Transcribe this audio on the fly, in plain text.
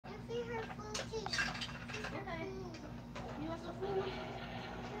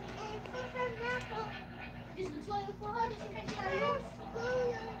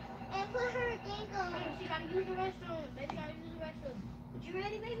You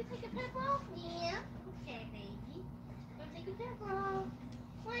ready, baby? Take your pepper off? Yeah. Okay, baby. Gonna take your pepper off.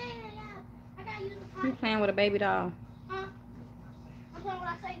 Playing out. I gotta use the pot. You playing with a baby doll? Huh? I'm playing what I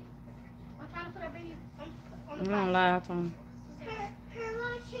say. I'm trying to put our baby on the You pot. don't lie to him. Her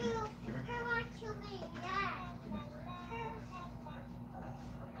want you be that.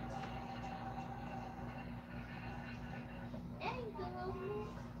 There you go.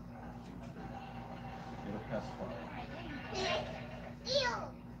 It'll pacify. Ew,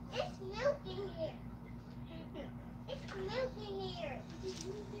 it's milk in here. It's milk in here.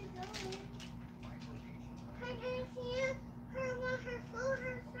 Her does you? Her want her food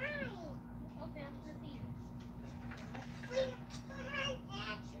her fine. Okay, let's eat.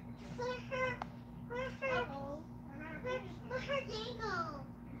 Put her dingle.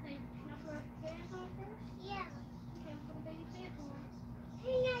 Yeah. Okay, put the baby pants on.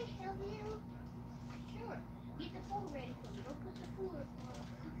 Can I help you? Sure. Get the food ready for me. Go put the food on.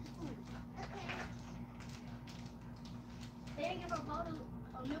 Okay. Then give her a bottle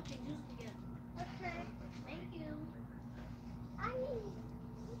of milk and juice together. Okay. Thank you. I need.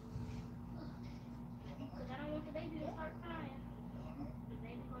 Because I don't want the baby to start crying. The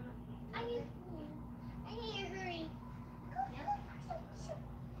baby's gonna. I need food. I need to hurry. Yep.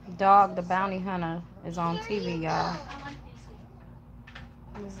 Dog the Bounty Hunter is on TV, y'all. I like this.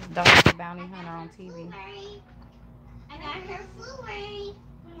 This is Dog the Bounty Hunter on TV. I got her food ready.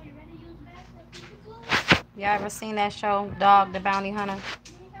 Oh, you ready to use the basket? Y'all ever seen that show, Dog the Bounty Hunter?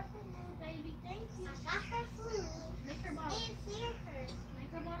 Baby, thank you. I got her food. Make her bottle.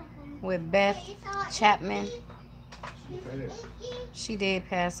 Make her bottle for me. With Beth Chapman. Right there. She did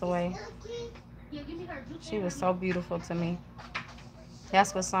pass away. Yeah, give me her juice. She was so beautiful to me.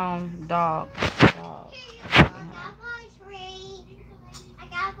 That's what's on Dog. I got voice ring. I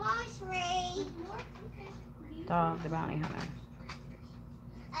got voice ring. Dog the Bounty Hunter.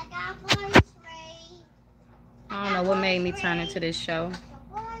 I got voice ring. I don't know what made me turn into this show.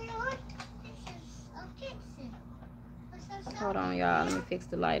 Hold on, y'all. Let me fix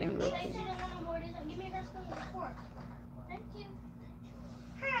the lighting real quick.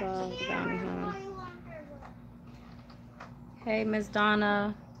 Dog the Bounty Hunter. Hey, Miss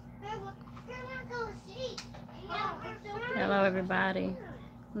Donna. Hello, everybody.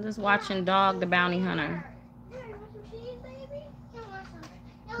 I'm just watching Dog the Bounty Hunter.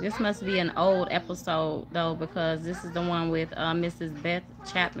 This must be an old episode, though, because this is the one with Mrs. Beth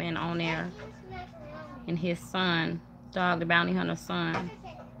Chapman on there and his son, Dog the Bounty Hunter's son.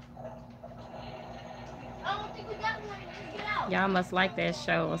 Y'all must like that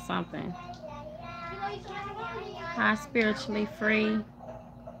show or something. Hi, Spiritually Free.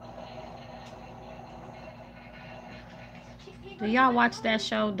 Do y'all watch that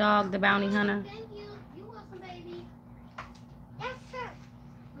show, Dog the Bounty Hunter? You want some, baby? Yes, sir.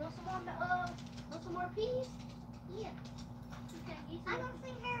 Want some more peas? Yeah. I don't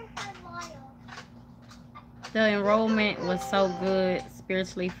think they're loyal. The enrollment was so good,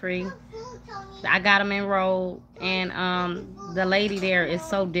 Spiritually Free. I got them enrolled, and the lady there is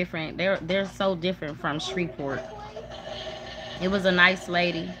so different. They're so different from Shreveport. It was a nice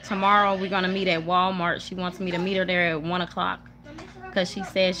lady. Tomorrow we're gonna meet at Walmart. She wants me to meet her there at 1 o'clock because she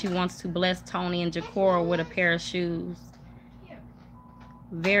says she wants to bless Tony and Jacora with a pair of shoes.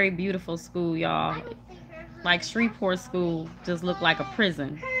 Very beautiful school, y'all. Like Shreveport school just looked like a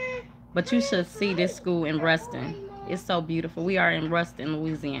prison. But you should see this school in Ruston. It's so beautiful. We are in Ruston,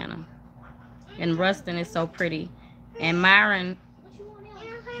 Louisiana. And Ruston is so pretty. And Myron,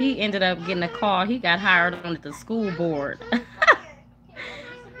 he ended up getting a call. He got hired on at the school board.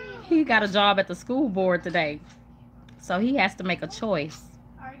 He got a job at the school board today. So he has to make a choice.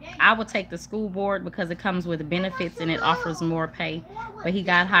 I would take the school board because it comes with benefits and it offers more pay. But he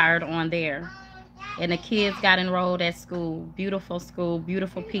got hired on there. And the kids got enrolled at school. Beautiful school,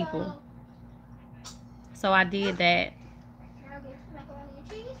 beautiful people. So I did that.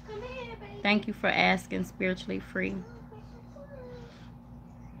 Thank you for asking, Spiritually Free.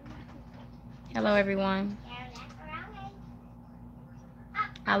 Hello, everyone.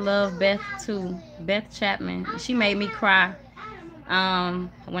 I love Beth too. Beth Chapman. She made me cry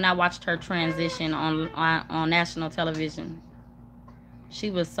when I watched her transition on national television.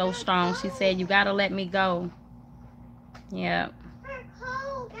 She was so strong. She said, "You gotta let me go." Yeah.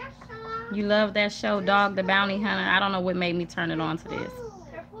 You love that show, Dog the Bounty Hunter? I don't know what made me turn it on to this.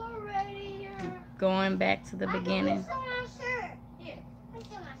 Going back to the beginning.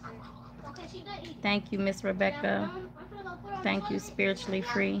 Thank you, Miss Rebecca. Thank you, Spiritually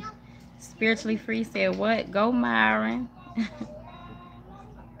Free. Spiritually Free said, what? Go, Myron.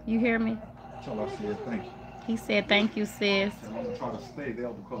 You hear me? That's all I said. Thank you. He said, thank you, sis. And I'm gonna try to stay there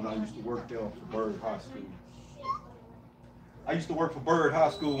because I used to work there for Bird High School. I used to work for Bird High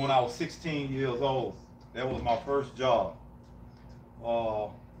School when I was 16 years old. That was my first job.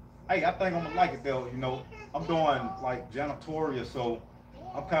 Hey, I think I'm gonna like it though. You know, I'm doing like janitorial, so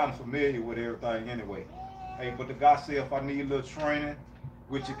I'm kind of familiar with everything anyway. Hey, but the guy said if I need a little training,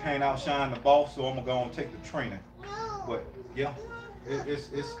 which you can't outshine the boss, so I'm gonna go and take the training. But yeah,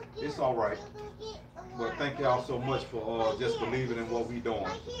 it's all right. But thank y'all so much for just believing in what we doing.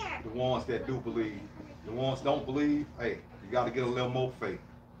 The ones that do believe, the ones don't believe, hey, you got to get a little more faith.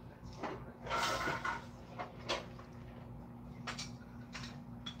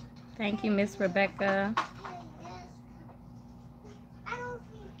 Thank you, Miss Rebecca.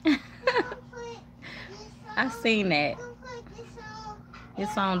 I seen that.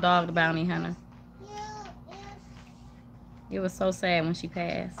 It's on Dog the Bounty Hunter. It was so sad when she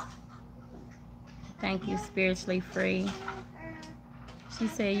passed. Thank you, Spiritually Free. She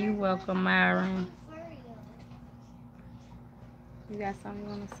said, "You welcome, Myron." You got something you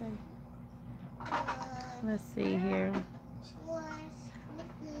want to say? Let's see here.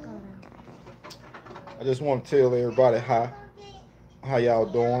 I just want to tell everybody how y'all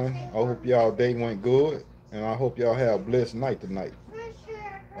doing. I hope y'all day went good, and I hope y'all have a blessed night tonight.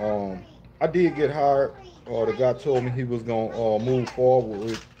 I did get hired. The guy told me he was gonna move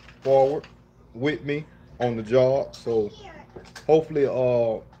forward with me on the job. So hopefully,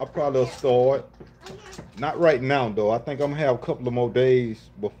 I probably will start. Not right now though. I think I'm gonna have a couple of more days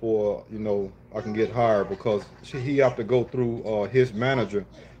before I can get hired because he have to go through his manager.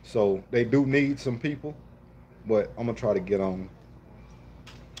 So they do need some people, but I'm gonna try to get on.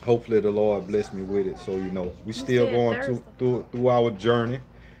 Hopefully the Lord bless me with it. So we still going through our journey.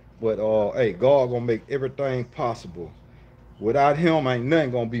 But hey, God gonna make everything possible. Without him, ain't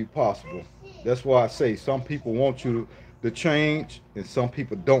nothing gonna be possible. That's why I say some people want you to change and some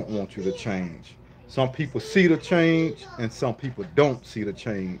people don't want you to change. Some people see the change and some people don't see the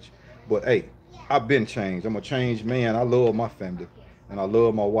change. But hey, I've been changed. I'm a changed man. I love my family and I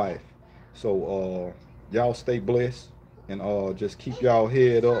love my wife. So y'all stay blessed and just keep y'all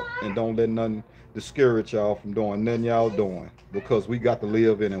head up and don't let nothing discourage y'all from doing nothing y'all doing, because we got to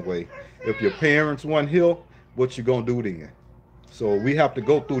live anyway. If your parents weren't here, what you gonna do then? So we have to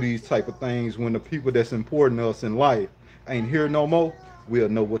go through these type of things. When the people that's important to us in life ain't here no more, we'll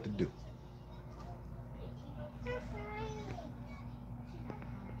know what to do.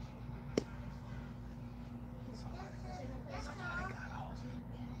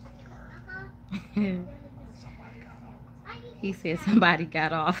 He said somebody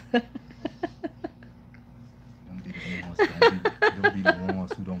got off. Them be the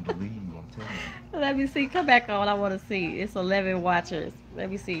ones who don't believe, I'm telling you. Let me see. Come back on. I want to see. It's 11 watchers. Let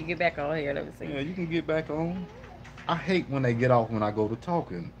me see. Get back on here. Let me see. Yeah, you can get back on. I hate when they get off when I go to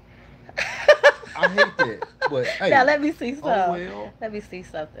talking. I hate that. But hey. Now let me see something. Oh well. Let me see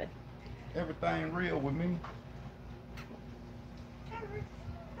something. Everything real with me.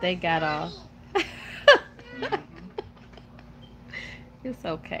 They got off. It's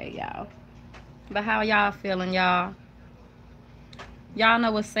okay, y'all. But how y'all feeling, y'all? Y'all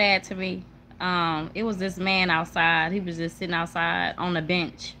know what's sad to me? It was this man outside. He was just sitting outside on the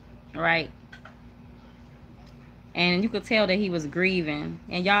bench, right? And you could tell that he was grieving.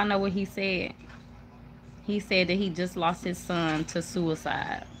 And y'all know what he said? He said that he just lost his son to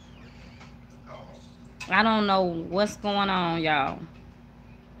suicide. I don't know what's going on, y'all,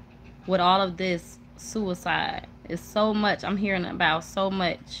 with all of this suicide. It's so much. I'm hearing about so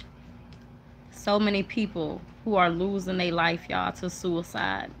much. So many people who are losing their life, y'all, to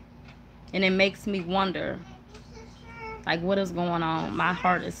suicide. And it makes me wonder, like, what is going on? My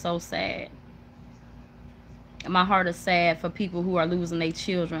heart is so sad. And my heart is sad for people who are losing their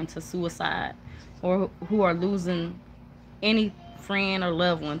children to suicide, or who are losing any friend or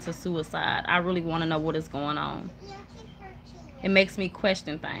loved one to suicide. I really want to know what is going on. It makes me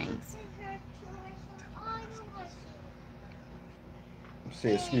question things.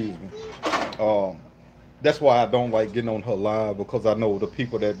 Say excuse me. That's why I don't like getting on her live, because I know the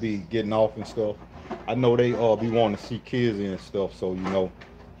people that be getting off and stuff, I know they be wanting to see kids and stuff. So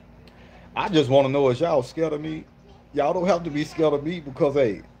I just want to know, is y'all scared of me? Y'all don't have to be scared of me, because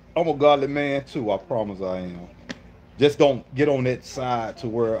hey, I'm a godly man too. I promise I am. Just don't get on that side to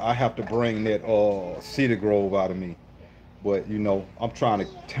where I have to bring that Cedar Grove out of me. But I'm trying to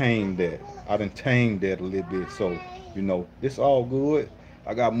tame that. I done tamed that a little bit. So it's all good.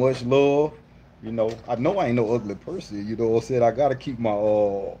 I got much love. I know I ain't no ugly person. I said I gotta keep my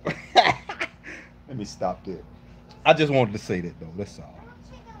let me stop that. I just wanted to say that though. That's all.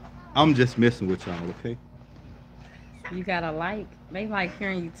 I'm just messing with y'all, okay? You gotta like. They like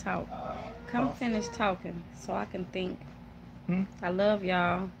hearing you talk. Come finish talking so I can think. I love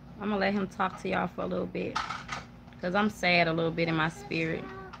y'all. I'm gonna let him talk to y'all for a little bit. Because I'm sad a little bit in my spirit.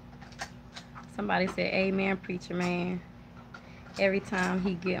 Somebody said, amen, preacher man. Every time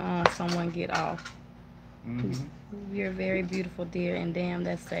he get on, someone get off. You're very beautiful, dear, and damn,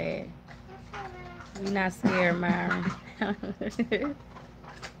 that's sad. You're not scared, Myron.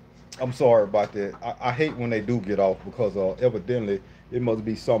 I'm sorry about that. I hate when they do get off because evidently it must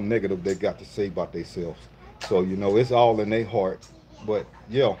be something negative they got to say about themselves. So, you know, it's all in their heart. But,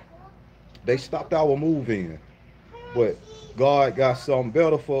 yeah, they stopped our move in. But God got something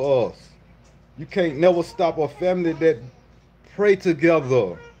better for us. You can't never stop a family that pray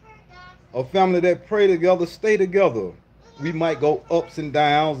together. A family that pray together, stay together. We might go ups and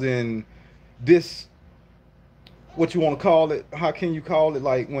downs and this, what you want to call it? How can you call it?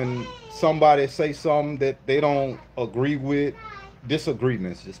 Like when somebody say something that they don't agree with,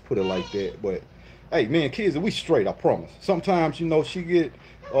 disagreements, just put it like that. But hey, me and kids, we straight, I promise. Sometimes, you know, she get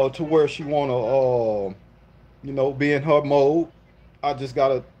to where she want to, you know, be in her mode. I just got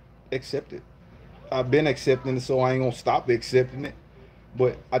to accept it. I've been accepting it, so I ain't going to stop accepting it.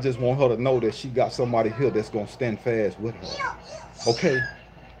 But I just want her to know that she got somebody here that's going to stand fast with her. Okay?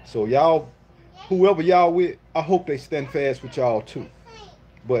 So y'all, whoever y'all with, I hope they stand fast with y'all too.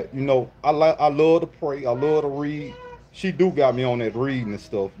 But, you know, I love to pray. I love to read. She do got me on that reading and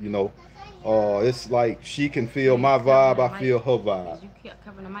stuff, you know. It's like she can feel my vibe, I feel her vibe.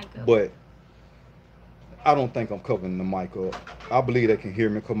 But I don't think I'm covering the mic up. I believe they can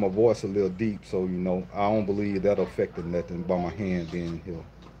hear me because my voice a little deep. So, you know, I don't believe that affected nothing by my hand being here.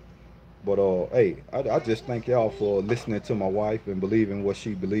 But, hey, I just thank y'all for listening to my wife and believing what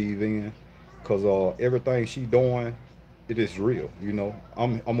she believe in. Because everything she doing, it is real, you know.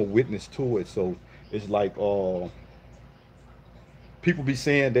 I'm a witness to it. So it's like people be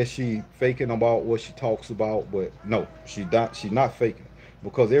saying that she faking about what she talks about. But no, she not faking.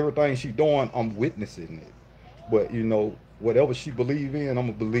 Because everything she doing, I'm witnessing it. But, you know, whatever she believe in, I'm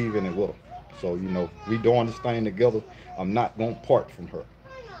going to believe in it with her. So, you know, we doing this thing together. I'm not going to part from her.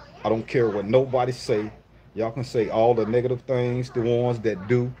 I don't care what nobody say. Y'all can say all the negative things, the ones that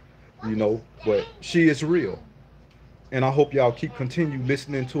do, you know, but she is real. And I hope y'all keep continue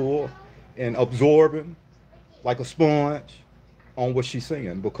listening to her and absorbing like a sponge on what she's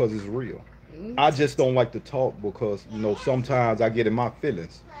saying because it's real. I just don't like to talk because, you know, sometimes I get in my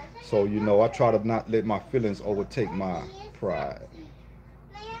feelings. So, you know, I try to not let my feelings overtake my pride.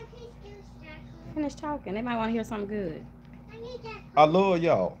 Finish talking. They might want to hear something good. I love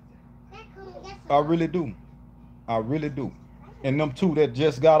y'all. I really do. I really do. And them two that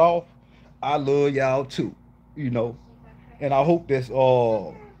just got off, I love y'all too. You know. And I hope that's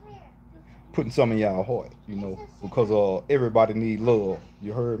putting some in y'all heart, you know, because everybody need love.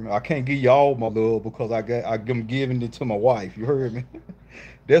 You heard me? I can't give y'all my love because I'm giving it to my wife. You heard me?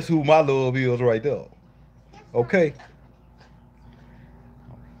 That's who my love is right there. Okay.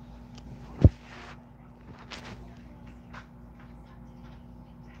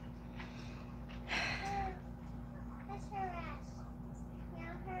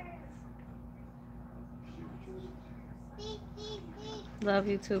 Love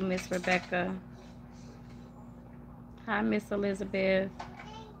you too, Miss Rebecca. Hi, Miss Elizabeth.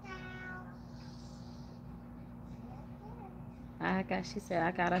 She said,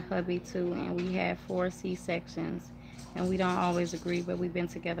 I got a hubby too, and we had 4 C-sections, and we don't always agree, but we've been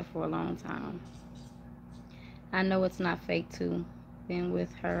together for a long time. I know it's not fake too. Been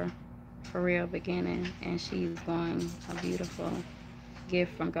with her for real beginning, and she's going a beautiful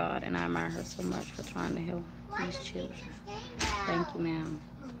gift from God, and I admire her so much for trying to help these children. Thank you, ma'am.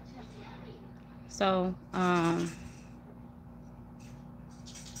 So, let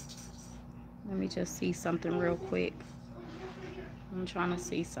me just see something real quick. I'm trying to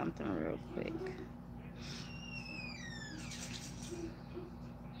see something real quick.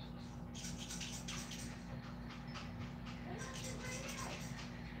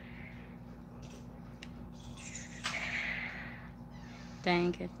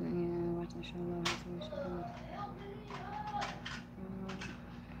 Dang it. Watching show.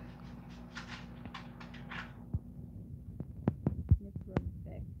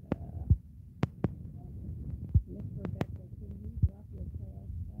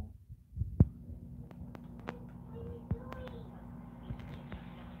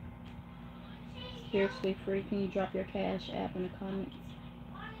 Spiritually Free, can you drop your Cash App in the comments?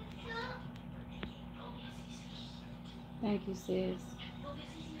 Thank you, sis.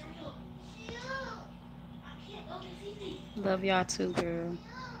 Love y'all too, girl.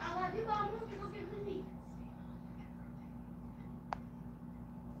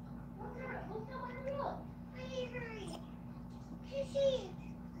 Okay.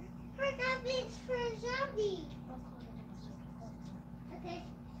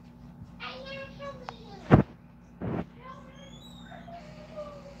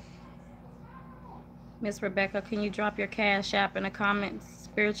 Miss Rebecca, can you drop your Cash App in the comments?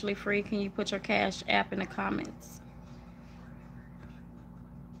 Spiritually Free, can you put your Cash App in the comments?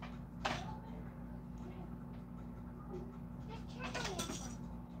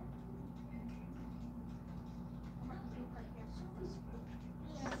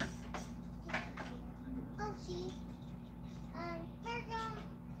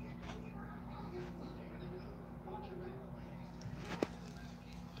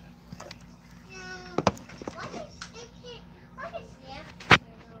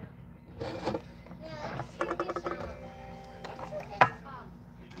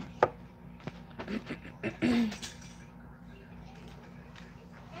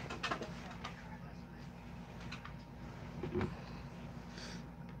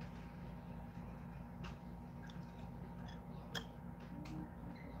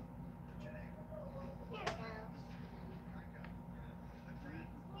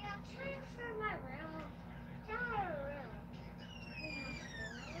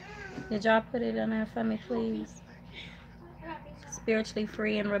 Did y'all put it in there for me, please? Spiritually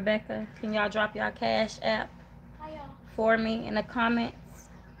Free and Rebecca, can y'all drop y'all Cash App for me in the comments?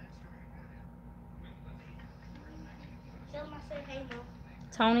 Tell him I said hey, no.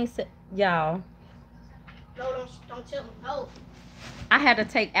 Tony said, y'all. No, don't tell him. No. I had to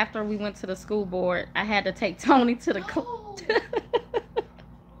take, after we went to the school board, I had to take Tony to the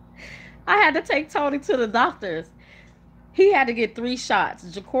I had to take Tony to the doctors. He had to get 3 shots.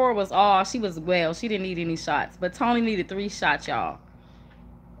 Jakora was all, she was well. She didn't need any shots. But Tony needed 3 shots, y'all.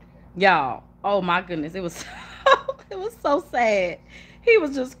 Y'all. Oh, my goodness. It was it was so sad. He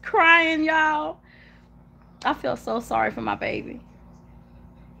was just crying, y'all. I feel so sorry for my baby.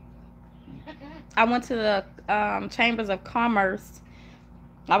 I went to the Chambers of Commerce.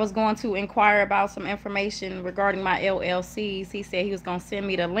 I was going to inquire about some information regarding my LLCs. He said he was going to send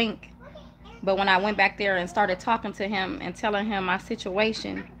me the link. But when I went back there and started talking to him and telling him my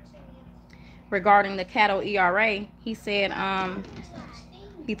situation regarding the cattle ERA, he said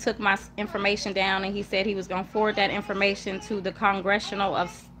he took my information down and he said he was going to forward that information to the congressional of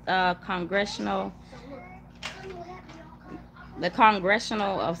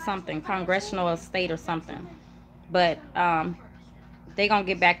something, congressional of state or something. But they gonna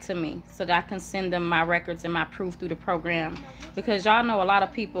get back to me so that I can send them my records and my proof through the program, because y'all know a lot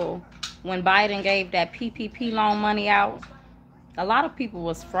of people, when Biden gave that PPP loan money out, a lot of people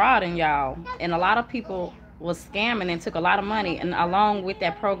was frauding, y'all, and a lot of people was scamming and took a lot of money. And along with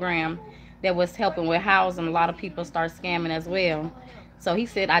that program that was helping with housing, a lot of people start scamming as well. So he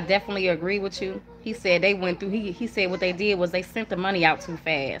said, I definitely agree with you. He said they went through, he said what they did was they sent the money out too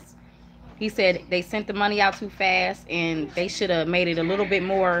fast. He said they sent the money out too fast and they should have made it a little bit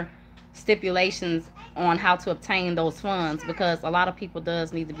more stipulations on how to obtain those funds, because a lot of people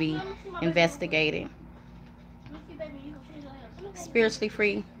does need to be investigated. Spiritually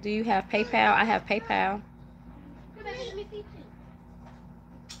Free, do you have PayPal? I have PayPal.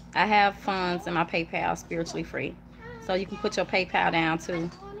 I have funds in my PayPal, Spiritually Free. So you can put your PayPal down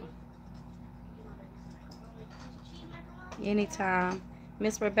too. Anytime.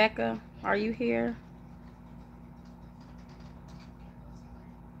 Miss Rebecca, are you here?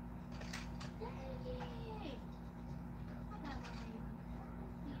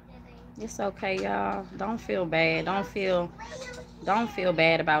 It's okay, y'all. Don't feel bad. Don't feel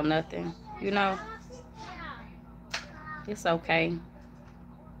bad about nothing. You know? It's okay.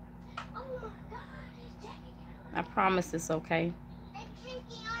 I promise it's okay.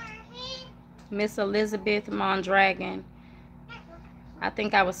 Miss Elizabeth Mondragon, I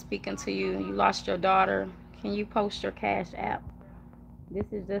think I was speaking to you. You lost your daughter. Can you post your Cash App? This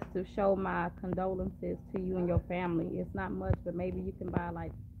is just to show my condolences to you and your family. It's not much, but maybe you can buy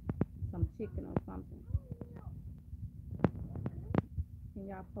like some chicken or something. Can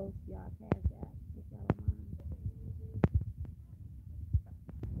y'all post y'all Cash App if y'all don't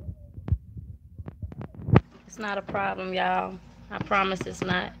mind? It's not a problem, y'all. I promise it's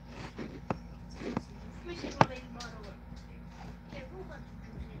not.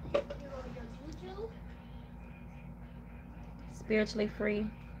 Spiritually Free.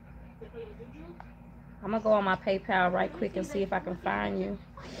 I'm gonna go on my PayPal right quick and see if I can find you.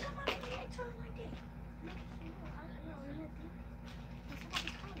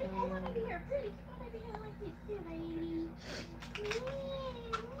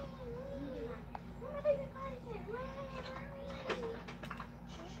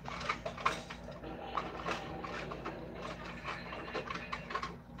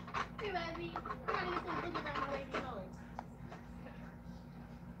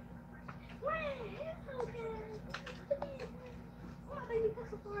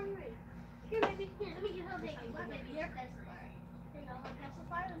 pacifier. Here, baby. Here, let me get her baby. My baby, her pacifier. Here you go, her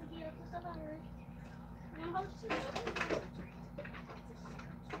pacifier. Let me get her stuff out of her. I'm going to hold you.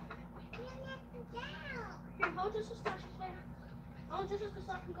 Here, hold your sister. Hold your sister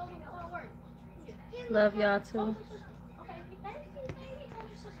so I can go and go to work. Love y'all too. Okay, baby. Hold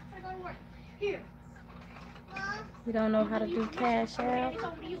your sister so I go to work. Here. You don't know how to do cash out? It's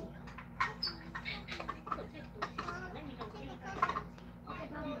over to you.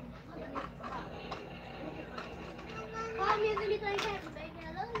 Call me if anything happens, baby. I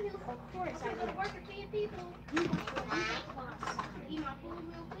love you. Of course. I go to work and feed people. Eat my food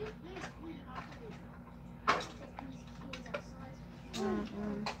real quick.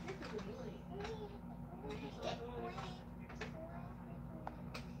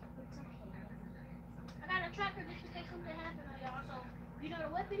 I got a tracker just in case something happens on y'all. So, you know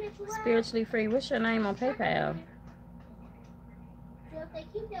the weapon that you have? Spiritually free. What's your name on PayPal? So if they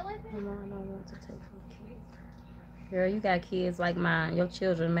keep that weapon, I don't want to take from kids. Girl, you got kids like mine. Your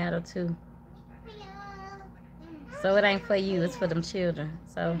children matter too. So it ain't for you, it's for them children.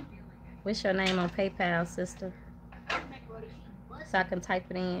 So what's your name on PayPal, sister? So I can type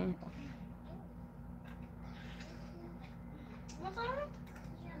it in. what's on it?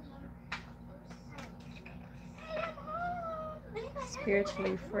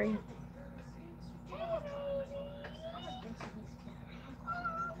 Spiritually free.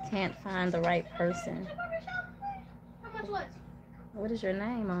 Can't find the right person. How much was? What is your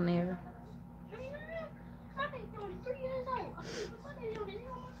name on there? My baby's only 3 years old. My baby's only 0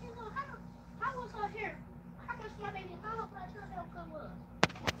 years old. How was her hair? How much my baby? How much my hair was?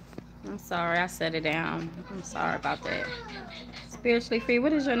 I'm sorry, I set it down. I'm sorry about that. Spiritually free.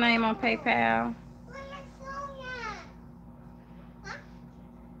 What is your name on PayPal?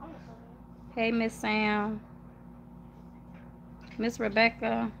 Hey, Miss Sam. Miss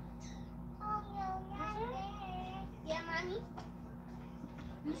Rebecca. Yeah, mommy.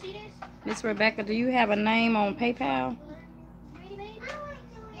 You see this? Miss Rebecca, do you have a name on PayPal? Ready, baby?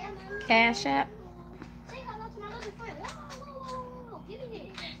 Yeah, mommy. Cash App? Say hello to my little friend. Whoa. Give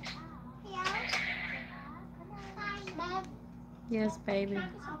me this. Mom. Yes, baby. Can I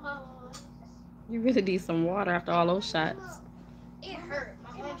get some, You really need some water after all those shots. it hurt.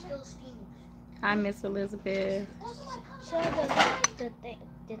 My arm still stings. Hi, Miss Elizabeth. Show the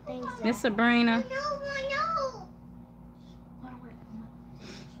things that... Miss Sabrina. I know.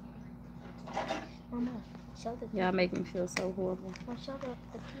 Mama, show the Y'all make me feel so horrible. show the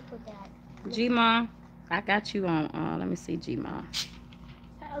people that... G-Ma, I got you on, let me see G-Ma.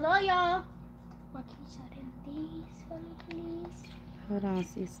 Hello, y'all. What can you show them these for me, please? Hold on,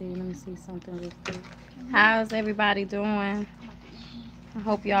 CC, let me see something real quick. How's everybody doing? I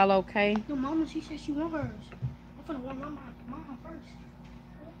hope y'all okay. Your mama, she said she want hers. I'm gonna want my mom first.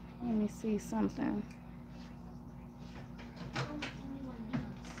 Let me see something.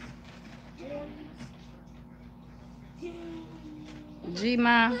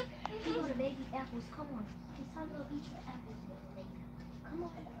 G-Ma, You know the baby apples. Come on. It's time to go eat your apples. Come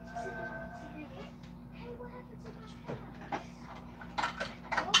on. Hey, what happened to my trash?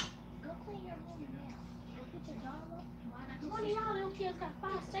 Go clean your room now. Go put your dog up. One of y'all little kids got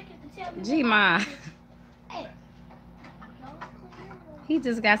 5 seconds to tell me. G-Ma. Hey. Go clean your room. He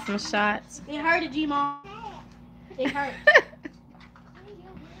just got some shots. It hurt, G-Ma. It hurt.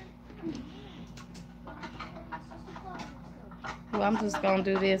 Well, I'm just gonna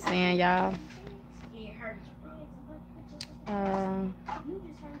do this then, y'all. It hurts. I'm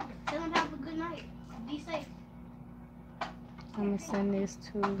Tell them have a good night. Be safe. gonna send this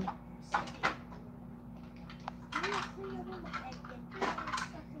to.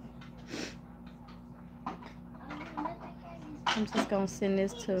 I'm just gonna send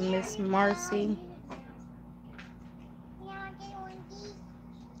this to Miss Marcy.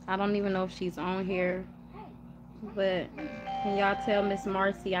 I don't even know if she's on here, but can y'all tell Miss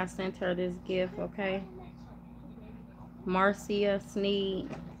Marcy I sent her this gift, okay? Marcia Sneed.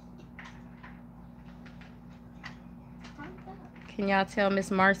 Can y'all tell Miss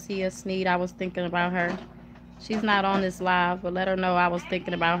Marcia Sneed I was thinking about her? She's not on this live, but let her know I was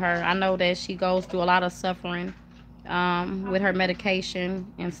thinking about her. I know that she goes through a lot of suffering with her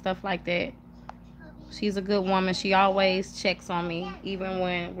medication and stuff like that. She's a good woman. She always checks on me, even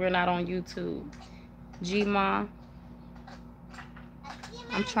when we're not on YouTube. G-Ma.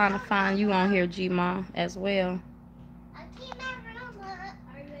 I'm trying to find you on here, G-Ma, as well.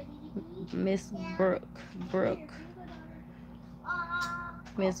 Miss Brooke.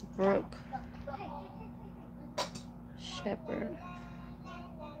 Miss Brooke Shepherd.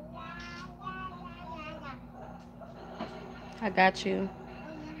 I got you.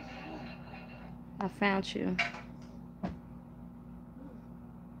 I found you.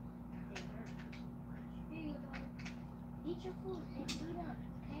 Here you go. Eat your food and eat up,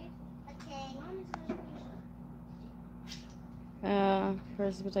 okay? Okay. Mommy's gonna finish up.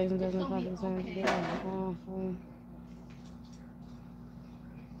 Precipitation doesn't probably sound to be Okay, I will do this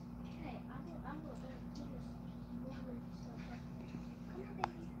morning stuff. Come on, baby.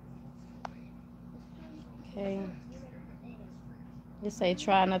 Okay. Just say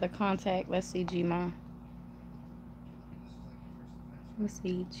try another contact. Let's see, G-Ma. Let's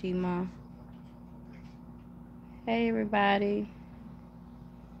see, G-Ma. Hey, everybody.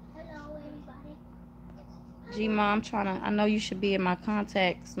 Hello, everybody. G-Ma, I'm trying to, I know you should be in my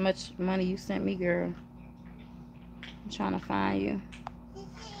contacts. Much money you sent me, girl. I'm trying to find you.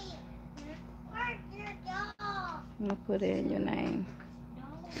 Where's your dog? I'm going to put it in your name.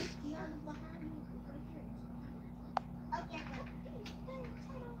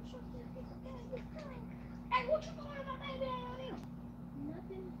 Hey, what you doing with my baby down here?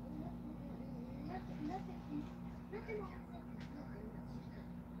 Nothing.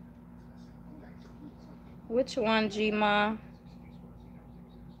 Which one, G-Ma?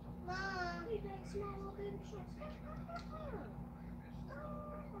 Mom.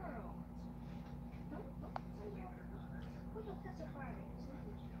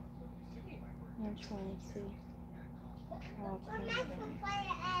 I'm trying to see.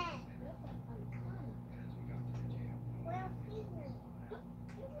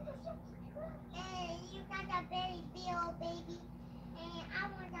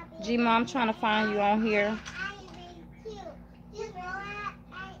 G-Ma, I'm trying to find you on here.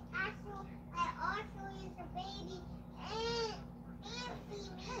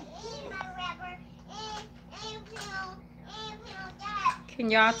 Can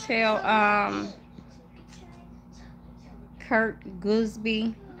y'all tell Kurt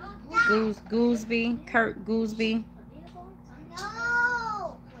Gooseby? Kurt Gooseby.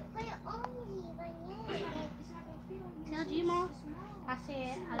 No! Put it on me, tell G-Ma I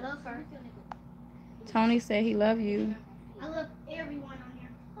said I love her. Tony said he love you. I love everyone on here.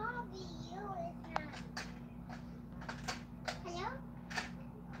 Bobby, you is not. Hello?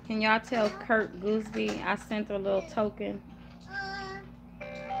 Can y'all tell Kurt Gooseby I sent her a little token?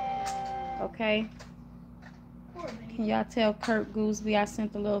 Okay. Can y'all tell Kurt Gooseby I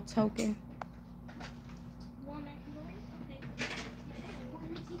sent a little token?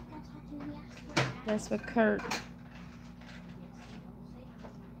 That's for Kurt.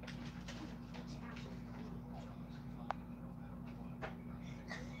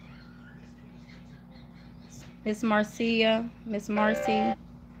 Miss Marcia, Miss Marcy,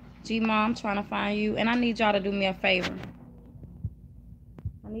 G-Ma, I'm trying to find you. And I need y'all to do me a favor.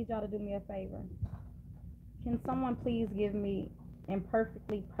 Can someone please give me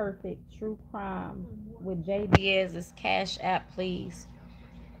Imperfectly Perfect True Crime with J. Diaz's Cash App, please?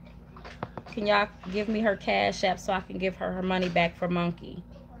 Can y'all give me her Cash App so I can give her her money back for Monkey?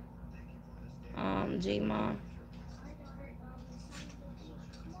 G-Ma.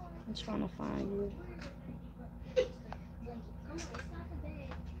 I'm trying to find you.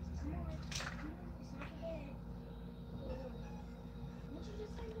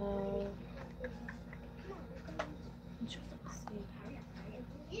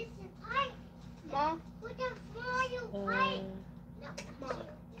 Mom, what the fuck you fight?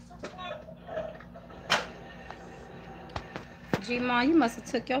 G-Ma, you must have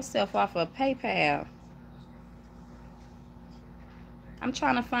took yourself off of PayPal. I'm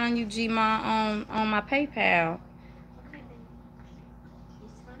trying to find you, G-Ma, on my PayPal.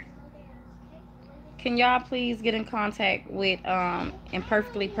 Can y'all please get in contact with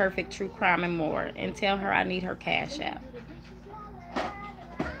Imperfectly Perfect True Crime and More and tell her I need her Cash App.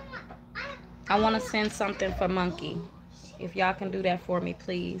 I want to send something for Monkey. If y'all can do that for me,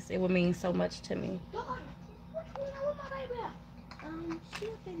 please. It would mean so much to me.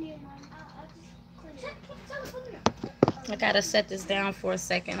 I gotta set this down for a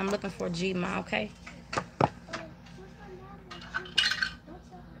second. I'm looking for G-Ma, okay?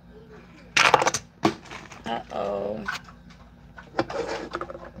 Uh-oh.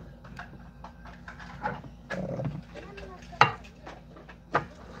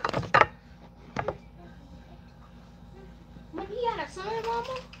 He had a son,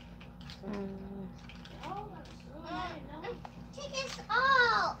 Mama? Take this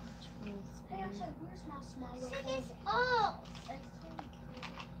off. Hey, I said, where's my small little Take this off.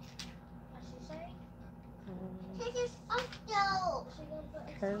 Take this off,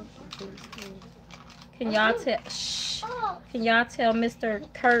 though. Can y'all tell? Shh. Can y'all tell Mr.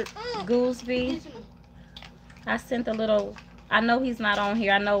 Kurt Gooseby I sent a little I know he's not on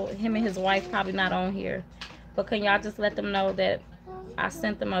here. I know him and his wife probably not on here. But can y'all just let them know that I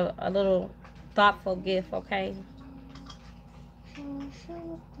sent them a little thoughtful gift, okay?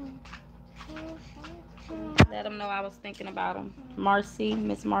 Let them know I was thinking about them. Marcy,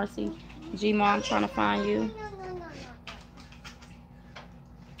 Miss Marcy. G-Ma, I'm trying to find you.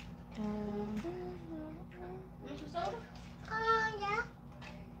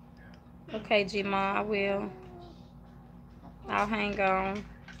 Okay, G-Ma, I will. I'll hang on.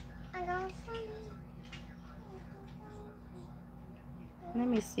 Let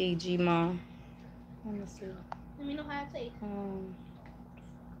me see, G-Ma. Let me see. Let me know how to say.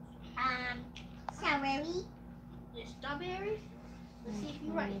 Strawberry. Strawberry. Let's see if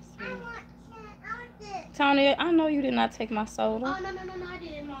you're right. I want this. Tony, I know you did not take my soda. Oh, no, I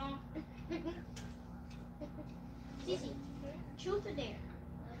didn't, Mom. Sissy, truth or dare?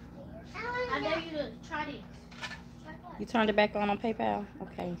 I dare you to try this. You turned it back on PayPal?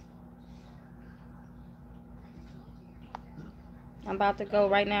 Okay. I'm about to go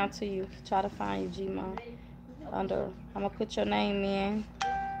right now to you. Try to find you, G-Ma. I'm gonna put your name in.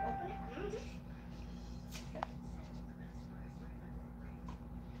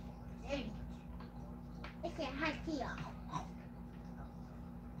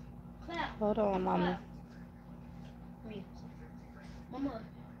 Hold on, Mama. Mama,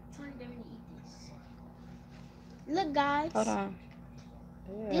 tell them to eat this. Look, guys. Hold on.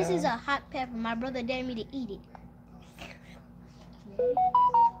 Yeah. This is a hot pepper. My brother dared me to eat it.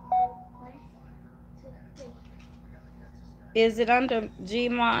 Is it under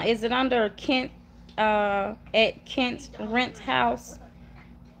G-Ma? Is it under Kent? At Kent's Rent House?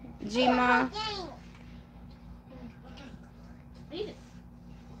 G-Ma?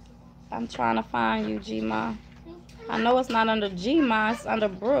 I'm trying to find you, G-Ma. I know it's not under G-Ma. It's under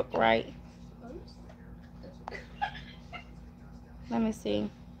Brooke, right? Let me see.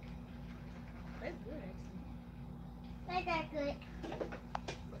 Like that good.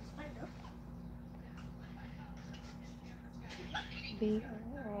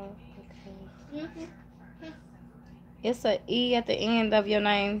 Okay. It's a E at the end of your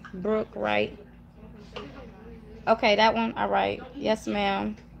name, Brooke, right? Okay, that one. All right. Yes,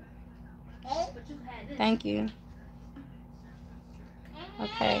 ma'am. Thank you.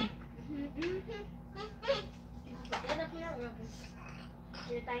 Okay. Come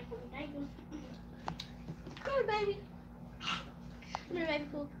here, baby. Come here, baby.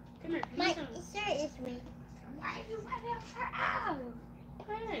 Cool. Come here. My shirt is me. Why are you running up her out?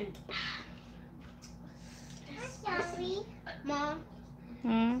 Hey. I'm sorry. Mom,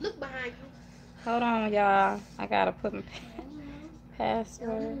 look behind you. Hold on, y'all. I gotta put my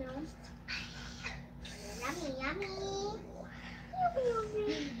password. Yummy, yummy.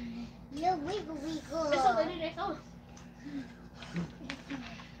 No wiggle, wiggle. It's over there. It's over.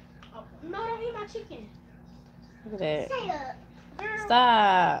 No, don't eat my chicken. Look at that. Say up. Girl.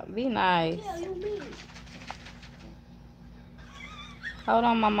 Stop. Be nice. Yeah, you mean. Hold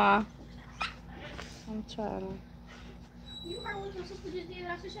on, Mama. I'm trying to. You heard what your sister just did,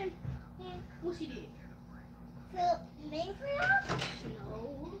 I should say? Yeah. What she did? Feel made for you?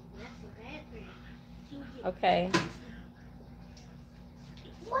 No, that's a bad thing. Okay.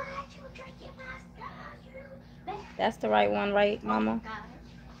 Why are you drinking my stuff? That's the right one, right, Mama?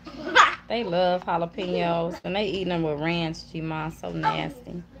 They love jalapenos and they eating them with ranch, G-Ma. So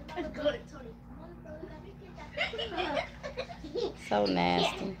nasty. That's good, Tony. So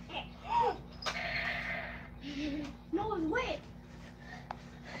nasty. No, it's wet.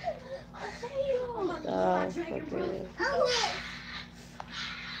 Oh, so good.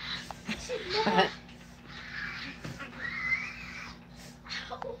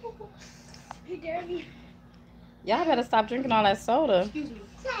 Hey, Derby. Y'all better stop drinking all that soda. Excuse me.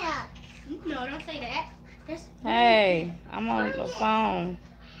 Shut up. No, don't say that. Hey, I'm on the phone.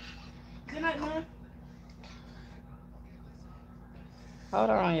 Good night, Mom. Hold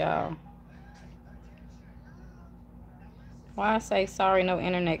on, y'all. Why I say sorry, no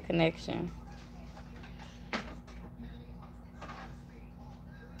internet connection?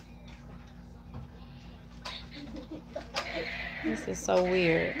 This is so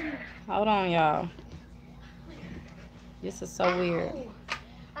weird. Hold on, y'all. This is so weird.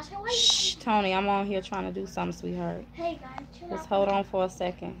 Shh, Tony, I'm on here trying to do something, sweetheart. Hey, guys. Just hold on for a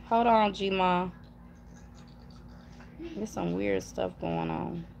second. Hold on, G-Ma. There's some weird stuff going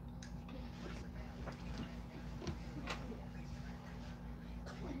on.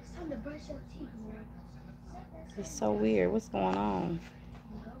 It's time to brush your teeth, man. It's so weird. What's going on?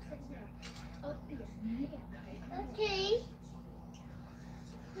 Okay.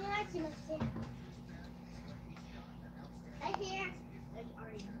 I here. And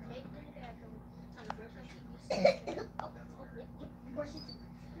already made it in the bathroom. Time to brush her teeth. Brush your teeth.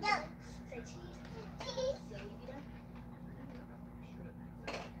 No. Say cheese. Cheese. So you get up.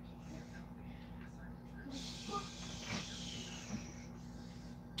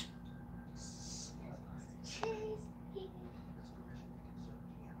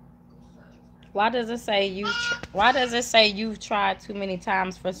 Why does it say you've tried too many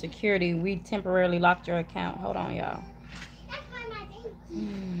times for security? We temporarily locked your account. Hold on, y'all. That's why my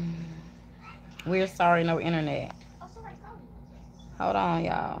thing. We're sorry, no internet. Oh, somebody's calling. Hold on,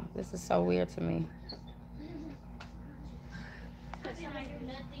 y'all. This is so weird to me.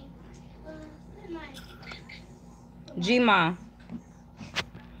 G-Ma,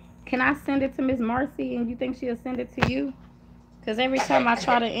 can I send it to Miss Marcy and you think she'll send it to you? Because every time I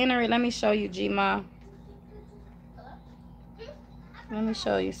try to enter it, let me show you, G-Ma. Let me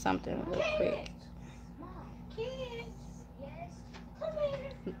show you something real quick.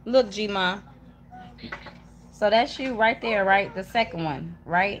 Look, G-Ma. So that's you right there, right? The second one,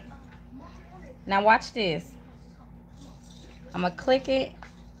 right? Now watch this. I'm going to click it.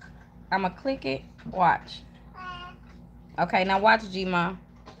 I'm going to click it. Watch. Okay, now watch, G-Ma.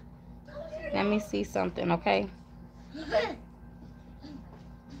 Let me see something, okay?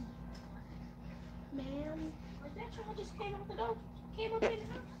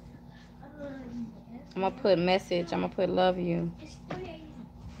 I'm going to put message. I'm going to put love you. I'm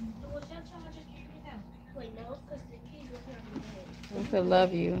going to put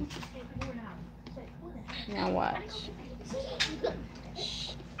love you. Now watch.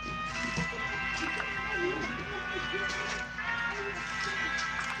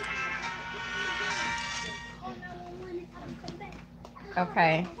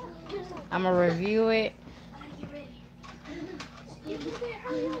 Okay. I'm going to review it.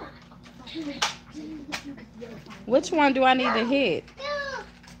 Which one do I need to hit?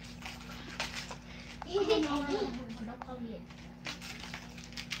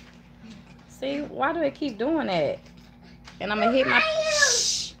 See, why do it keep doing that? And I'm gonna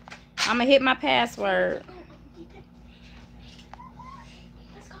hit my password.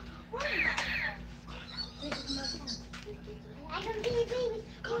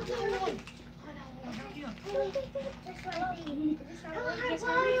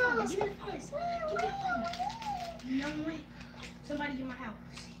 Somebody in my house.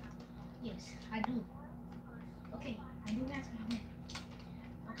 Yes, I do. Okay, I do ask my man.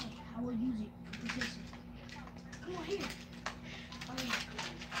 Okay, I will use it for protection. Come on here.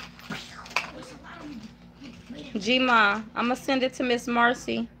 G-Ma, I'm gonna send it to Miss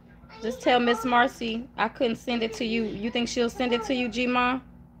Marcy. Just tell Miss Marcy I couldn't send it to you. You think she'll send it to you, G-Ma?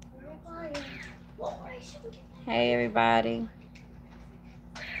 Hey, everybody.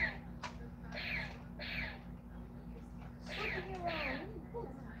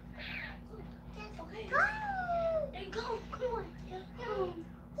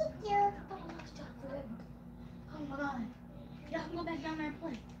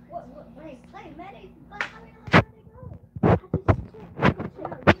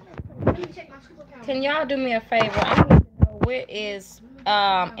 Can y'all do me a favor? I need to know where is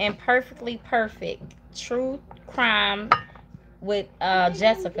Imperfectly Perfect True Crime with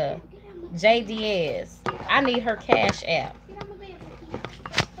Jessica J. Diaz. I need her Cash App.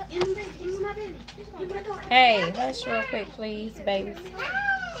 Hey, hush real quick, please, baby.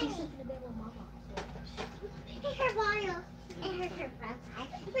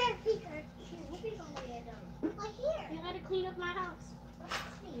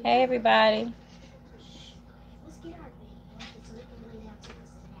 Hey, everybody.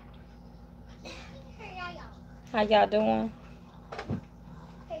 How y'all doing?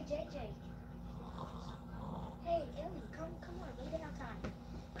 Hey, JJ. Hey, Ellie, come on, let's get outside.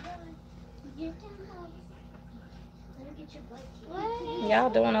 Come on. Get down. Let me get your blanket. Y'all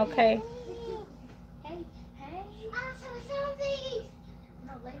doing okay? Hey. Something.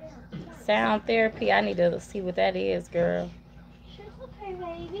 No, lay down. Sound therapy. I need to see what that is, girl. Okay,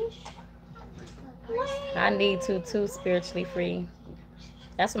 baby. I need to too, spiritually free.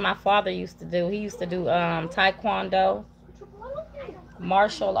 That's what my father used to do. He used to do taekwondo,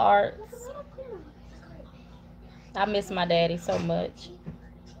 martial arts. I miss my daddy so much.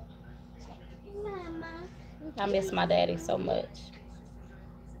 I miss my daddy so much.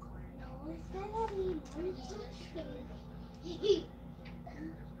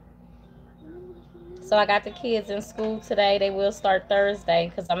 So I got the kids in school today. They will start Thursday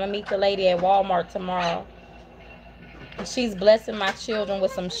because I'm going to meet the lady at Walmart tomorrow. She's blessing my children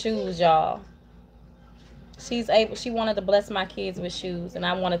with some shoes, y'all. She wanted to bless my kids with shoes, and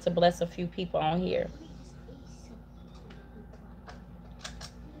I wanted to bless a few people on here.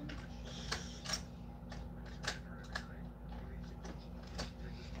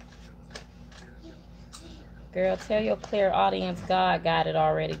 Girl, tell your clear audience God got it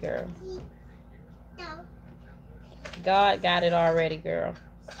already, girl. God got it already, girl.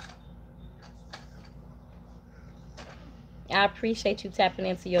 I appreciate you tapping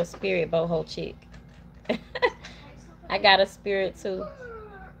into your spirit, boho chick. I got a spirit too.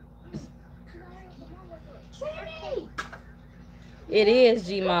 It is,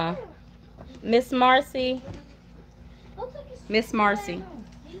 G-Ma. Miss Marcy. Miss Marcy.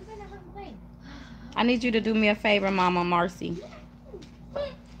 I need you to do me a favor, Mama Marcy.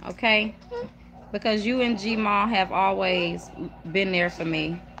 Okay? Because you and G-Ma have always been there for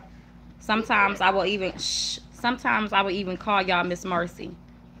me. Sometimes I will even call y'all Miss Marcy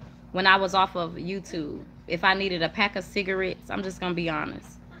when I was off of YouTube. If I needed a pack of cigarettes, I'm just gonna be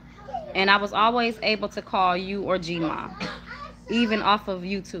honest. And I was always able to call you or G-Ma, even off of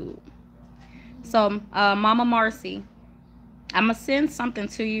YouTube. So, Mama Marcy, I'm gonna send something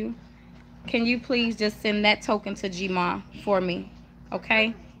to you. Can you please just send that token to G-Ma for me?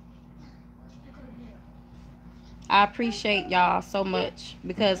 Okay? I appreciate y'all so much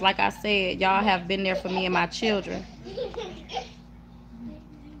because, like I said, y'all have been there for me and my children.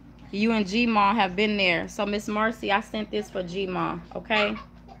 You and G-Ma have been there. So, Miss Marcy, I sent this for G-Ma, okay?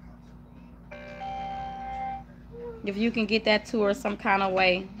 If you can get that to her some kind of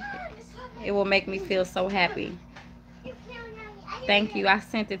way, it will make me feel so happy. Thank you. I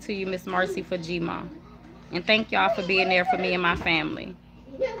sent it to you, Miss Marcy, for G-Ma. And thank y'all for being there for me and my family.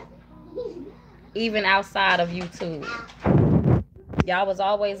 Even outside of YouTube. Y'all was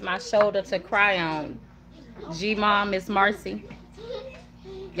always my shoulder to cry on. G-Ma, Miss Marcy.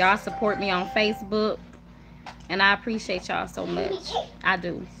 Y'all support me on Facebook. And I appreciate y'all so much. I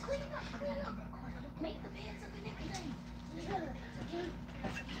do.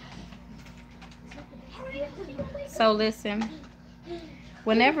 So listen.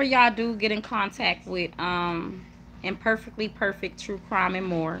 Whenever y'all do get in contact with Imperfectly Perfect True Crime and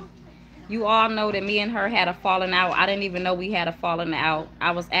More, you all know that me and her had a falling out. I didn't even know we had a falling out. I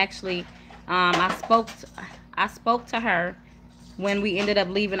was actually, I spoke to her when we ended up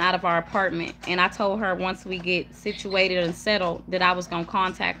leaving out of our apartment. And I told her once we get situated and settled that I was going to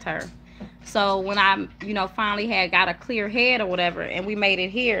contact her. So when I, finally had got a clear head or whatever and we made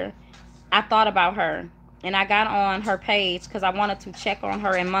it here, I thought about her. And I got on her page because I wanted to check on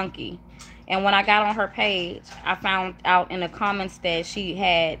her and Monkey. And when I got on her page, I found out in the comments that she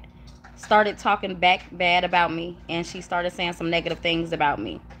had started talking back bad about me. And she started saying some negative things about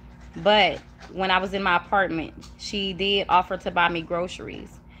me. But when I was in my apartment, she did offer to buy me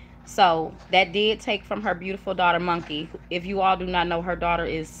groceries. So that did take from her beautiful daughter, Monkey. If you all do not know, her daughter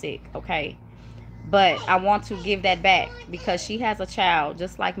is sick, okay? But I want to give that back because she has a child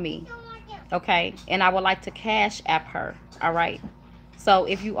just like me. Okay, and I would like to cash app her. All right, so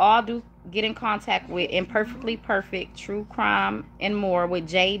if you all do get in contact with Imperfectly Perfect True Crime and More with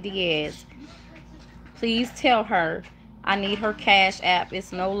Jay Diaz, please tell her I need her cash app.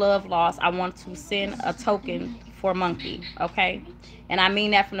 It's no love lost. I want to send a token for Monkey. Okay, and I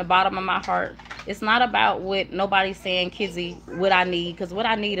mean that from the bottom of my heart. It's not about what nobody's saying, Kizzy, what I need, because what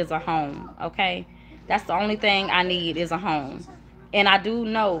I need is a home. Okay, that's the only thing I need is a home. And I do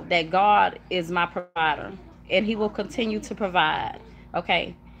know that God is my provider. And he will continue to provide.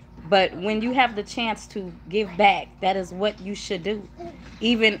 Okay. But when you have the chance to give back, that is what you should do.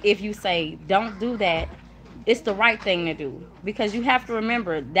 Even if you say, don't do that, it's the right thing to do. Because you have to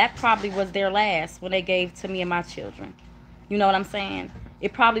remember, that probably was their last when they gave to me and my children. You know what I'm saying?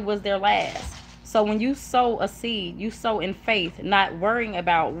 It probably was their last. So when you sow a seed, you sow in faith, not worrying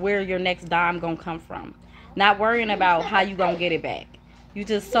about where your next dime gonna come from. Not worrying about how you gonna get it back. You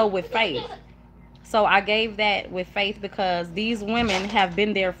just sow with faith. So I gave that with faith because these women have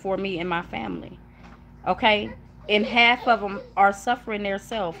been there for me and my family. Okay? And half of them are suffering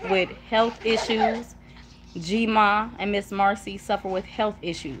themselves with health issues. G-Ma and Miss Marcy suffer with health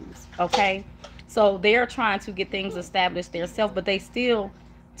issues. Okay? So they're trying to get things established themselves, but they still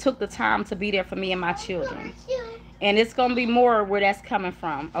took the time to be there for me and my children. And it's gonna be more where that's coming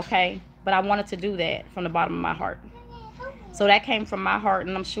from. Okay? But I wanted to do that from the bottom of my heart. So that came from my heart,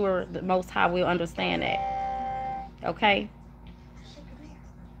 and I'm sure the Most High will understand that. Okay?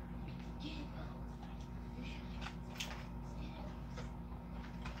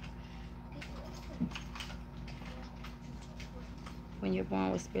 When you're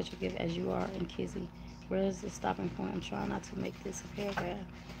born with spiritual gift as you are in Kizzy, where is the stopping point? I'm trying not to make this a paragraph.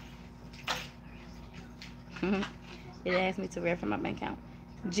 It asked me to read from my bank account.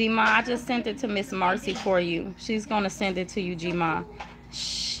 G-Ma, I just sent it to Miss Marcy for you. She's going to send it to you, G-Ma.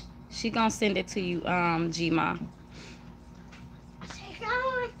 Shh. She's going to send it to you, G-Ma.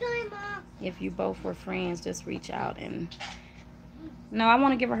 If you both were friends, just reach out. And no, I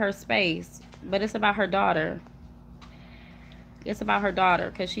want to give her space, but it's about her daughter. It's about her daughter,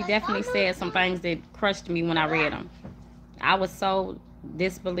 because she definitely said some things that crushed me when I read them. I was so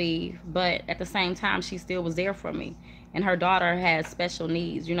disbelieved, but at the same time, she still was there for me. And her daughter has special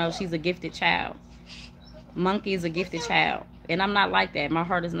needs. You know, she's a gifted child. Monkey is a gifted child. And I'm not like that. My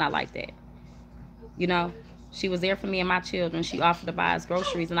heart is not like that. You know, she was there for me and my children. She offered to buy us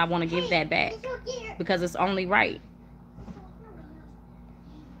groceries, and I want to give that back because it's only right.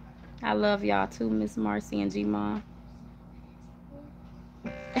 I love y'all too, Miss Marcy and G-Mom.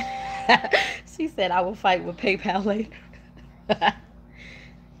 She said I will fight with PayPal later.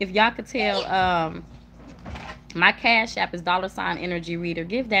 If y'all could tell, my Cash App is $Energy Reader.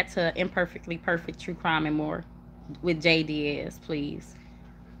 Give that to Imperfectly Perfect True Crime and More with J Diaz, please.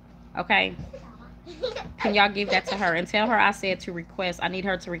 Okay? Can y'all give that to her and tell her I said to request, I need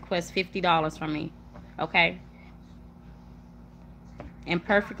her to request $50 from me. Okay?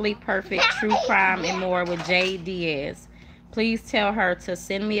 Imperfectly Perfect True Crime and More with J Diaz. Please tell her to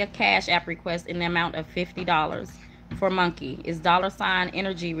send me a Cash App request in the amount of $50 for Monkey. It's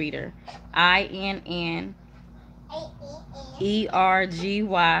 $Energy Reader. INNERGY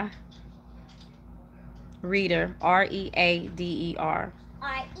Reader. READER.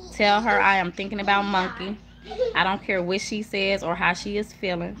 Tell her I am thinking about Monkey. I don't care what she says or how she is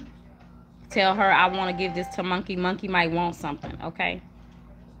feeling. Tell her I want to give this to Monkey. Monkey might want something, okay?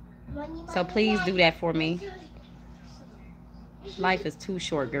 So please do that for me. Life is too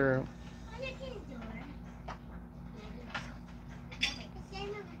short, girl.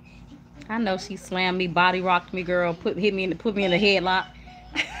 I know she slammed me, body rocked me, girl, put me in the headlock.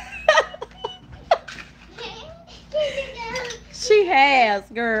 She has,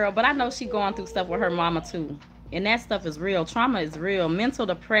 girl, but I know she going through stuff with her mama too. And that stuff is real. Trauma is real. Mental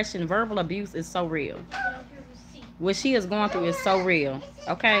depression, verbal abuse is so real. What she is going through is so real,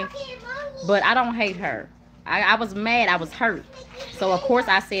 okay? But I don't hate her. I was mad. I was hurt. So, of course,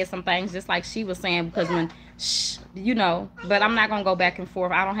 I said some things just like she was saying, because when, you know, but I'm not going to go back and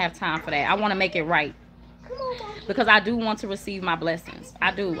forth. I don't have time for that. I want to make it right. Because I do want to receive my blessings. I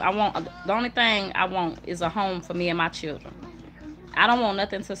do. The only thing I want is a home for me and my children. I don't want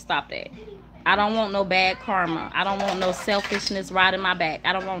nothing to stop that. I don't want no bad karma. I don't want no selfishness riding my back.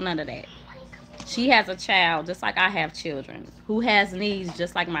 I don't want none of that. She has a child just like I have children, who has needs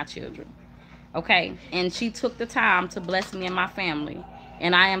just like my children. Okay? And she took the time to bless me and my family.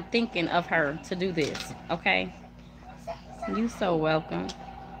 And I am thinking of her to do this. Okay? You so welcome.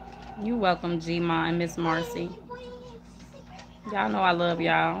 You welcome, G-Ma and Miss Marcy. Y'all know I love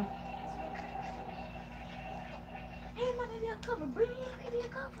y'all.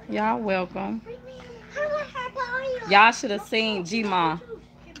 Y'all welcome. Y'all should have seen G-Ma.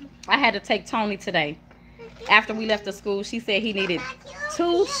 I had to take Tony today. After we left the school, she said he needed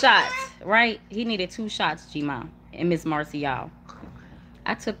 2 shots, right? He needed 2 shots, G-Ma and Miss Marcy, y'all.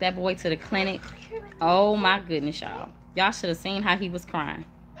 I took that boy to the clinic. Oh, my goodness, y'all. Y'all should have seen how he was crying.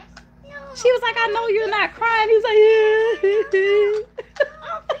 She was like, I know you're not crying. He was like,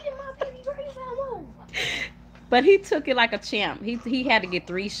 yeah. But he took it like a champ. He had to get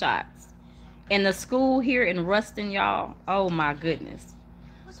 3 shots. And the school here in Ruston, y'all, oh my goodness.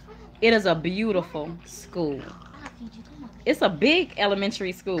 It is a beautiful school. It's a big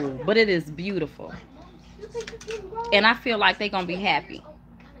elementary school, but it is beautiful. And I feel like they're going to be happy.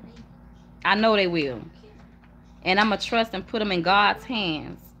 I know they will. And I'm going to trust and put them in God's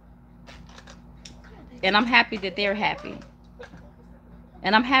hands. And I'm happy that they're happy.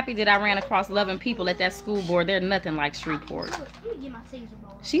 And I'm happy that I ran across loving people at that school board. They're nothing like Shreveport.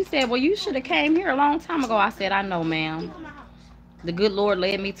 She said, well, you should have came here a long time ago. I said, I know, ma'am. The good Lord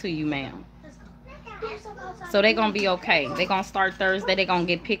led me to you, ma'am. So they're going to be okay. They're going to start Thursday. They're going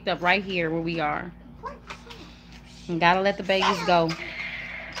to get picked up right here where we are. And got to let the babies go.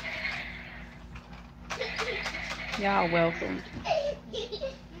 Y'all welcome.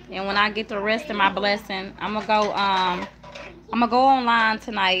 And when I get the rest of my blessing, I'm going to go online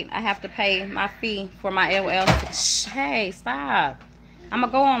tonight. I have to pay my fee for my LLC. Hey, stop. I'm going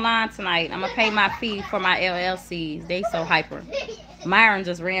to go online tonight. I'm going to pay my fee for my LLCs. They so hyper. Myron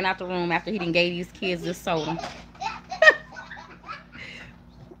just ran out the room after he done gave these kids this soda.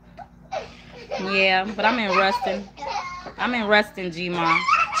 Yeah, but I'm in Ruston. I'm in Ruston, G-Ma.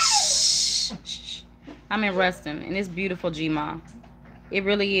 I'm in Ruston, and it's beautiful, G-Ma. It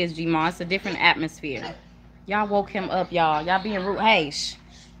really is, G-Ma. It's a different atmosphere. Y'all woke him up, y'all. Y'all being rude. Hey, shh.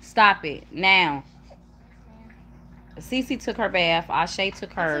 Stop it. Now. Cece took her bath. Ashe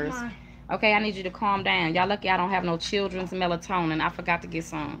took hers. Okay, I need you to calm down. Y'all lucky I don't have no children's melatonin. I forgot to get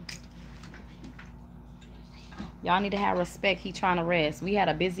some. Y'all need to have respect. He trying to rest. We had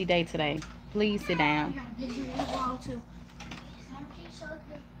a busy day today. Please sit down.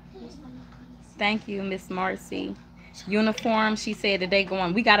 Thank you, Miss Marcy. Uniform, she said that they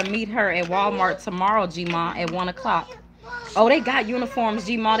going. We got to meet her at Walmart tomorrow, G-Ma, at 1 o'clock. Oh, they got uniforms,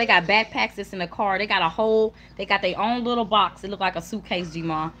 G-Ma. They got backpacks that's in the car. They got they got their own little box. It look like a suitcase,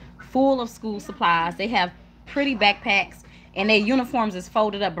 G-Ma, full of school supplies. They have pretty backpacks, and their uniforms is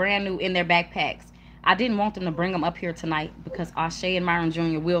folded up brand new in their backpacks. I didn't want them to bring them up here tonight because Ashe and Myron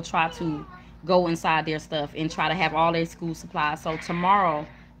Jr. will try to go inside their stuff and try to have all their school supplies. So tomorrow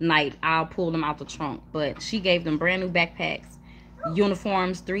night, I'll pull them out the trunk. But she gave them brand new backpacks,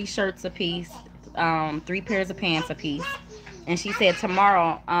 uniforms, 3 shirts a piece, 3 pairs of pants a piece. And she said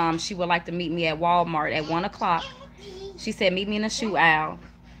tomorrow she would like to meet me at Walmart at 1 o'clock. She said meet me in the shoe aisle.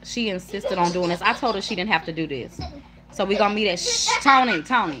 She insisted on doing this. I told her she didn't have to do this. So we're going to meet at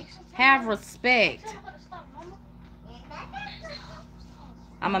Tony. Have respect.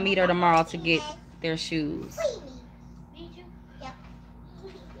 I'm going to meet her tomorrow to get their shoes.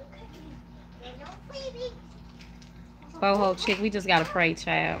 Boho chick, we just got to pray,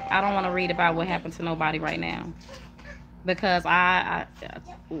 child. I don't want to read about what happened to nobody right now. Because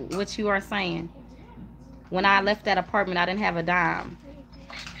what you are saying, when I left that apartment, I didn't have a dime.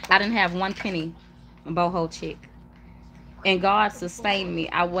 I didn't have 1 penny, boho chick. And God sustained me.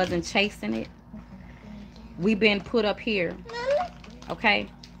 I wasn't chasing it. We've been put up here. Okay?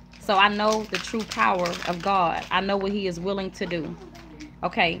 So I know the true power of God. I know what he is willing to do.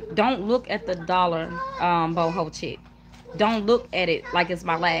 Okay? Don't look at the dollar, boho chick. Don't look at it like it's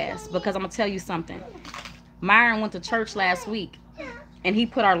my last. Because I'm going to tell you something. Myron went to church last week. And he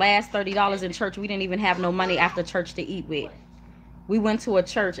put our last $30 in church. We didn't even have no money after church to eat with. We went to a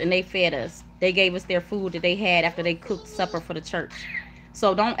church and they fed us. They gave us their food that they had after they cooked supper for the church.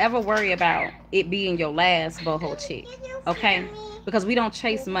 So don't ever worry about it being your last, boho chick. Okay? Because we don't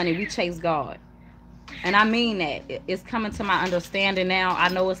chase money. We chase God. And I mean that. It's coming to my understanding now. I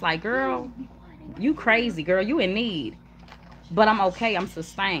know it's like, girl, you crazy, girl. You in need. But I'm okay. I'm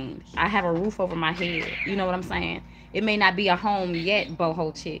sustained. I have a roof over my head. You know what I'm saying? It may not be a home yet,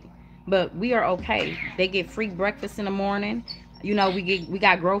 boho chick. But we are okay. They get free breakfast in the morning. You know, we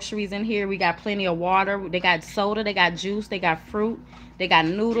got groceries in here. We got plenty of water. They got soda. They got juice. They got fruit. They got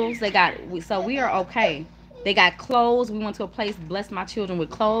noodles. So we are okay. They got clothes. We went to a place, blessed my children with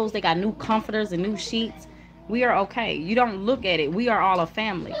clothes. They got new comforters and new sheets. We are okay. You don't look at it. We are all a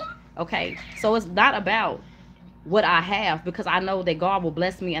family. Okay. So it's not about what I have, because I know that God will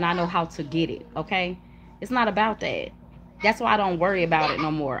bless me and I know how to get it. Okay. It's not about that. That's why I don't worry about it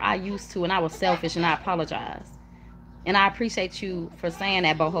no more. I used to, and I was selfish, and I apologize. And I appreciate you for saying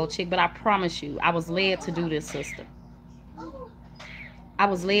that, boho chick, but I promise you, I was led to do this, sister. I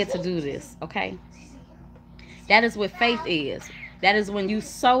was led to do this, okay? That is what faith is. That is when you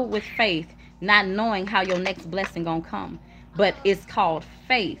sow with faith, not knowing how your next blessing gonna come. But it's called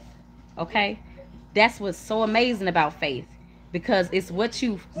faith, okay? That's what's so amazing about faith, because it's what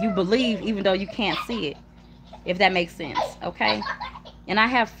you believe even though you can't see it, if that makes sense, okay? And I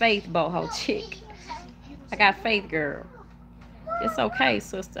have faith, boho chick. I got faith, girl. It's okay,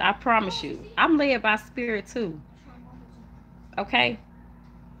 sister. I promise you. I'm led by spirit too. Okay?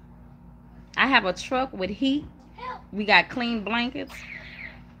 I have a truck with heat. We got clean blankets.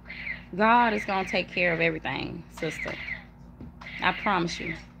 God is going to take care of everything, sister. I promise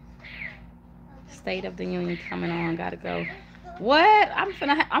you. State of the Union coming on. Gotta go. What?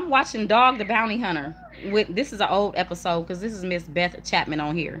 I'm watching Dog the Bounty Hunter. This is an old episode because this is Miss Beth Chapman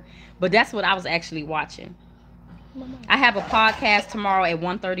on here. But that's what I was actually watching. I have a podcast tomorrow at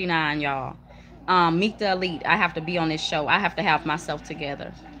 1:39, y'all. Meet the Elite. I have to be on this show. I have to have myself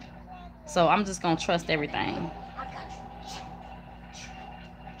together. So I'm just going to trust everything.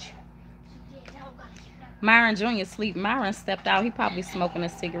 Myron Jr. sleep. Myron stepped out. He probably smoking a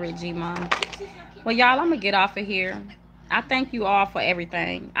cigarette, G-Mom. Well, y'all, I'm going to get off of here. I thank you all for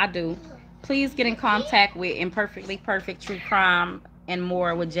everything. I do. Please get in contact with Imperfectly Perfect True Crime and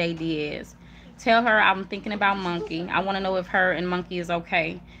more with J Diaz. Tell her I'm thinking about Monkey. I want to know if her and Monkey is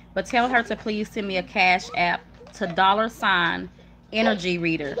okay. But tell her to please send me a cash app to $Energy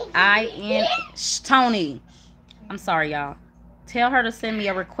Reader. Tony. I'm sorry, y'all. Tell her to send me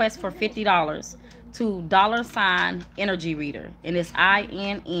a request for $50 to $Energy Reader. And it's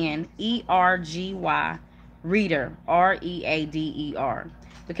INNERGY Reader. READER.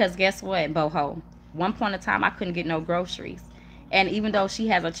 Because guess what, boho? One point in time, I couldn't get no groceries. And even though she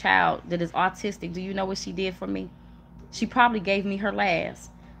has a child that is autistic, do you know what she did for me? She probably gave me her last.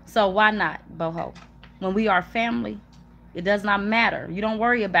 So why not, boho? When we are family, It does not matter. You don't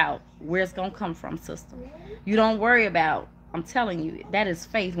worry about where it's going to come from, sister. You don't worry about, I'm telling you, that is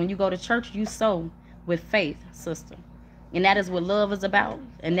faith. When you go to church, you sow with faith, sister. And that is what love is about.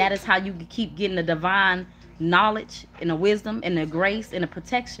 And that is how you keep getting the divine knowledge and the wisdom and the grace and the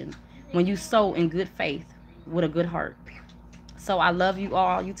protection when you sow in good faith with a good heart. So I love you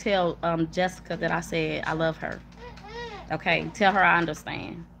all. You tell Jessica that I said I love her. Okay, tell her I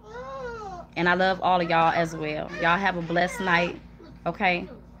understand. And I love all of y'all as well. Y'all have a blessed night. Okay,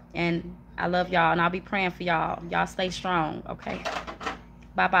 and I love y'all, and I'll be praying for y'all. Y'all stay strong. Okay,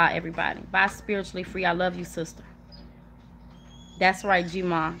 bye-bye, everybody. Bye, spiritually free. I love you, sister. That's right,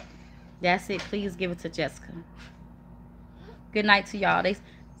 G-Ma. That's it. Please give it to Jessica. Good night to y'all.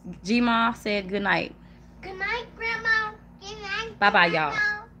 G-Ma said good night. Good night, Grandma. Good night. Bye-bye, y'all.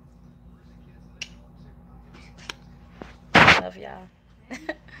 Love y'all.